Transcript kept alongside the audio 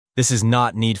This is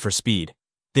not Need for Speed.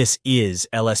 This is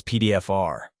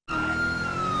LSPDFR.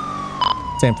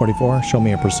 Sam 44, show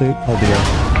me a pursuit. Hold the air.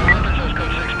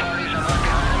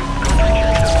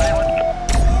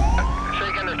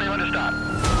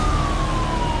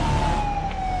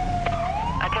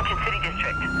 Attention City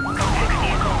District. Code 6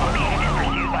 vehicle located in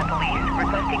pursuit by police.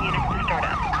 Requesting units to start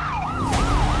up.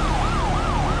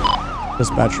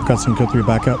 Dispatch requesting code 3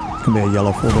 backup. It's going to be a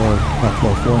yellow 4-door at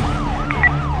floor 4.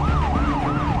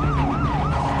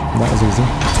 That was easy.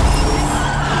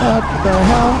 What the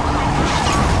hell?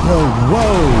 Whoa,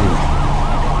 whoa!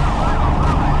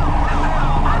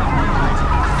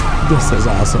 This is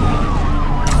awesome.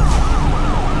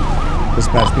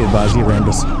 Dispatch, be advised, he rammed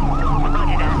us.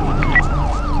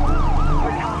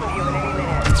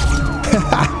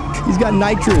 He's got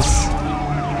nitrous.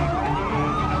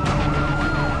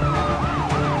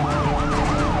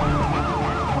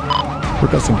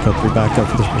 Requesting code 3 backup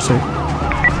for this pursuit.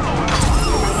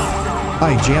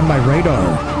 I jammed my radar.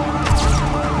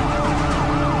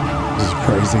 This is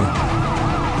crazy.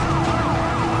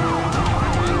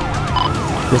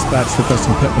 Dispatch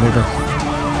requesting pit maneuver.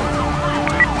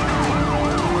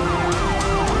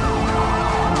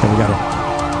 Okay, we got her.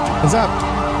 What's up?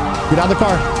 Get out of the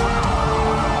car.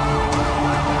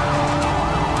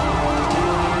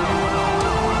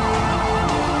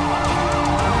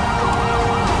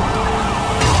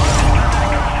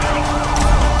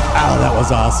 Wow, that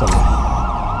was awesome.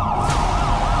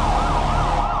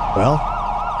 Well,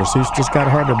 pursuits just got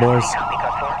harder, boys.